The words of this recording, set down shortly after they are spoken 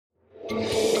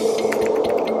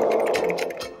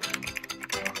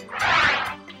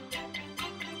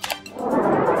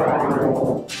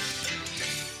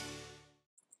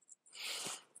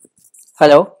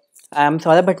Hello, I am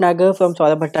Saurabh Bhatnagar from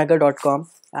saurabhbhatnagar.com,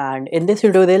 and in this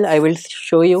tutorial I will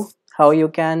show you how you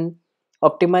can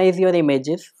optimize your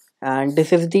images, and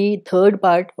this is the third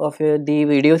part of the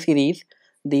video series,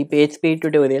 the page speed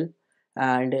tutorial.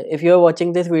 And if you are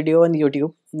watching this video on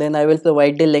YouTube, then I will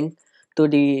provide the link to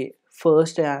the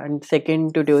first and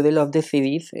second tutorial of this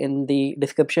series in the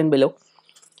description below.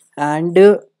 And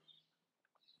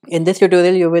in this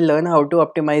tutorial you will learn how to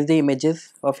optimize the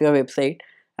images of your website,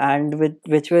 and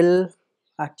which will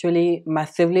actually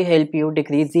massively help you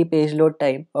decrease the page load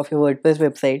time of your WordPress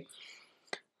website.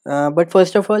 But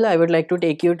first of all, I would like to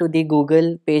take you to the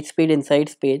Google Page Speed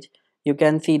Insights page. You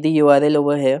can see the URL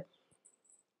over here,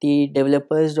 the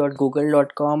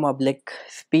developers.google.com oblique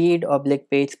speed oblique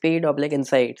page speed oblique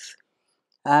insights.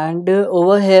 And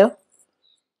over here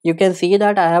you can see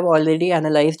that I have already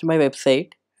analyzed my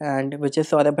website, and which is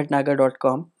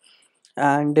saurabhbhatnagar.com,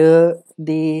 and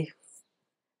the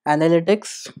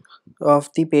analytics of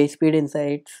the page speed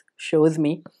insights shows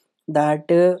me that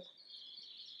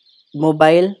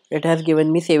mobile it has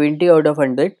given me 70 out of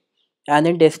 100, and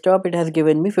in desktop it has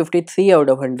given me 53 out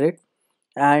of 100.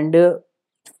 And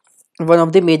one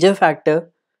of the major factor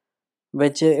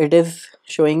which it is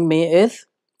showing me is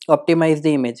optimize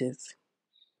the images.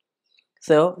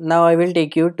 So now I will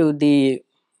take you to the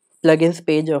plugins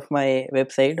page of my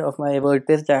website, of my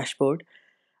WordPress dashboard,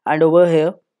 and over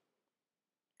here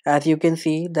as you can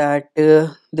see that this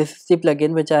is the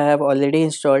plugin which I have already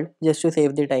installed just to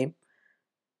save the time.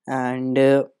 And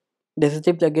this is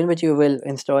the plugin which you will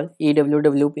install,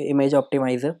 EWWW Image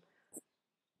Optimizer.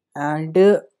 And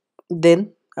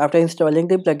then after installing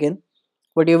the plugin,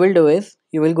 what you will do is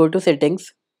you will go to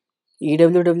settings,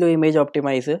 EWWW Image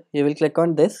Optimizer, you will click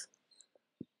on this,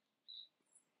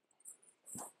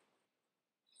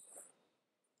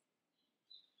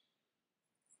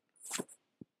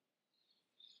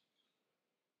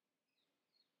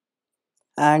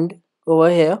 and over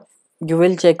here you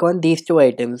will check on these two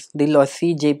items, the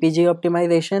lossy JPG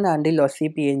optimization and the lossy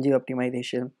PNG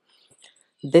optimization.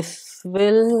 This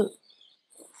will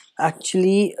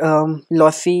actually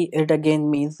lossy, it again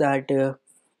means that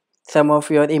some of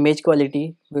your image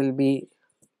quality will be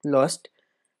lost,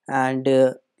 and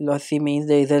lossy means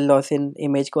there is a loss in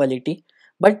image quality,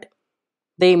 but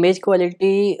the image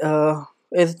quality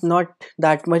is not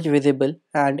that much visible,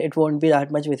 and it won't be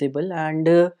that much visible,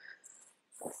 and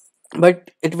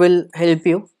but it will help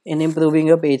you in improving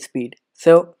your page speed.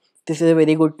 So this is a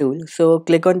very good tool. So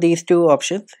click on these two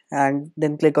options and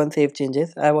then click on save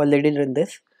changes. I've already done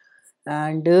this.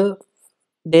 And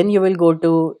then you will go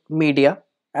to media,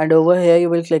 and over here you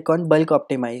will click on bulk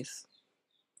optimize.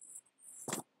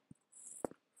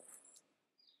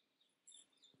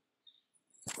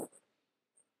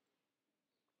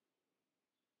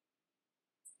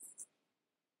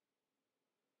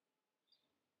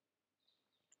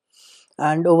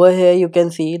 And over here you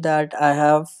can see that I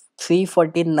have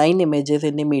 349 images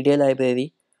in the media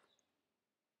library,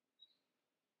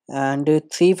 and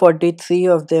 343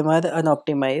 of them are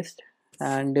unoptimized.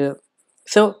 And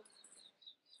so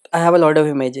I have a lot of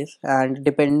images, and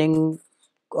depending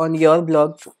on your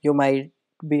blog you might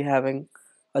be having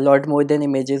a lot more than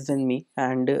images than me,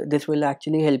 and this will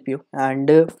actually help you. And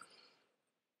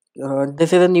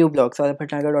this is a new blog,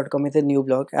 saurabhbhatnagar.com is a new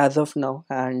blog as of now,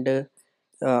 and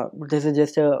this is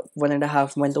just a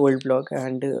 1.5 month old blog,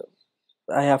 and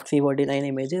I have 349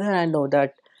 images, and I know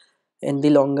that in the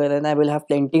longer run I will have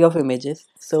plenty of images,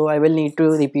 so I will need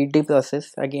to repeat the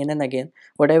process again and again.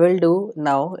 What I will do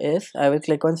now is I will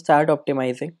click on start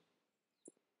optimizing,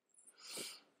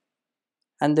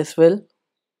 and this will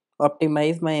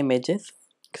optimize my images.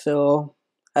 So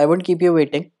I won't keep you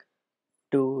waiting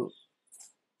to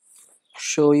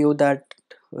show you that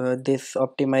this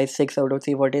optimized 6 out of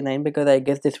 349, because I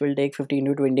guess this will take 15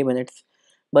 to 20 minutes.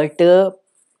 But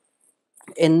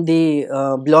in the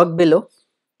blog below,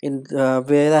 in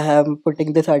where I am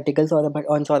putting this article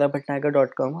on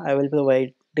saurabhbhatnagar.com, I will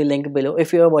provide the link below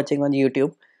if you are watching on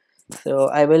YouTube. So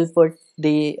I will put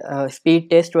the speed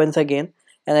test once again,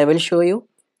 and I will show you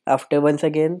after. Once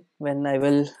again, when I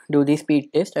will do the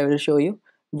speed test, I will show you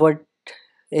what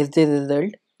is the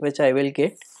result which I will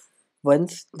get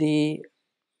once the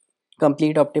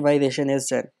complete optimization is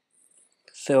done.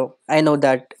 So I know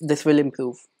that this will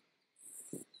improve,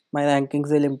 my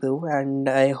rankings will improve, and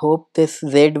I hope this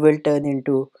red will turn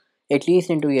into at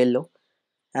least into yellow,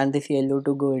 and this yellow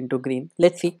to go into green.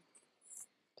 Let's see.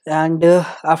 And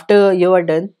after you are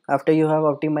done, after you have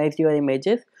optimized your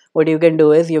images, what you can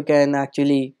do is you can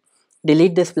actually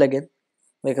delete this plugin,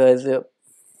 because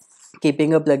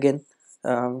keeping a plugin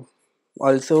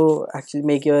also actually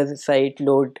make your site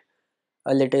load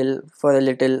a little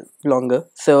longer.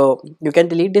 So you can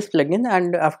delete this plugin,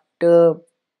 and after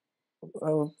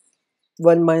uh,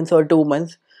 1 month or 2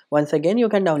 months, once again you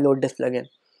can download this plugin.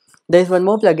 There is one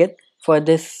more plugin for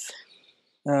this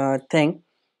thing,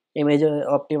 image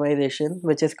optimization,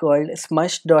 which is called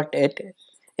smush.it,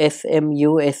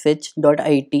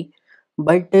 smush.it.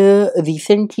 But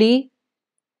recently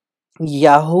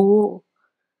Yahoo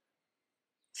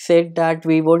said that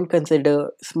we won't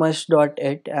consider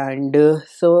smush.it, and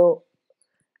so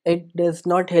it does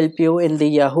not help you in the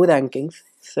Yahoo rankings.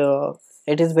 So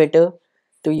it is better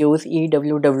to use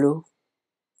EWWW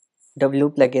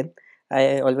plugin.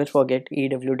 I always forget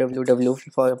EWWW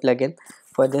for a plugin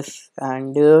for this.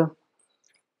 And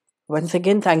once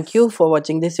again, thank you for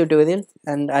watching this tutorial,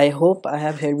 and I hope I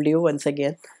have helped you once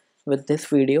again with this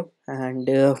video. And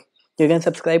you can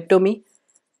subscribe to me,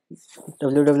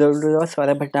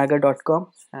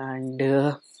 www.swarabhatnagar.com, and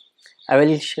I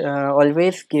will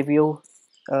always give you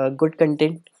good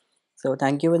content. So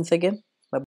thank you once again.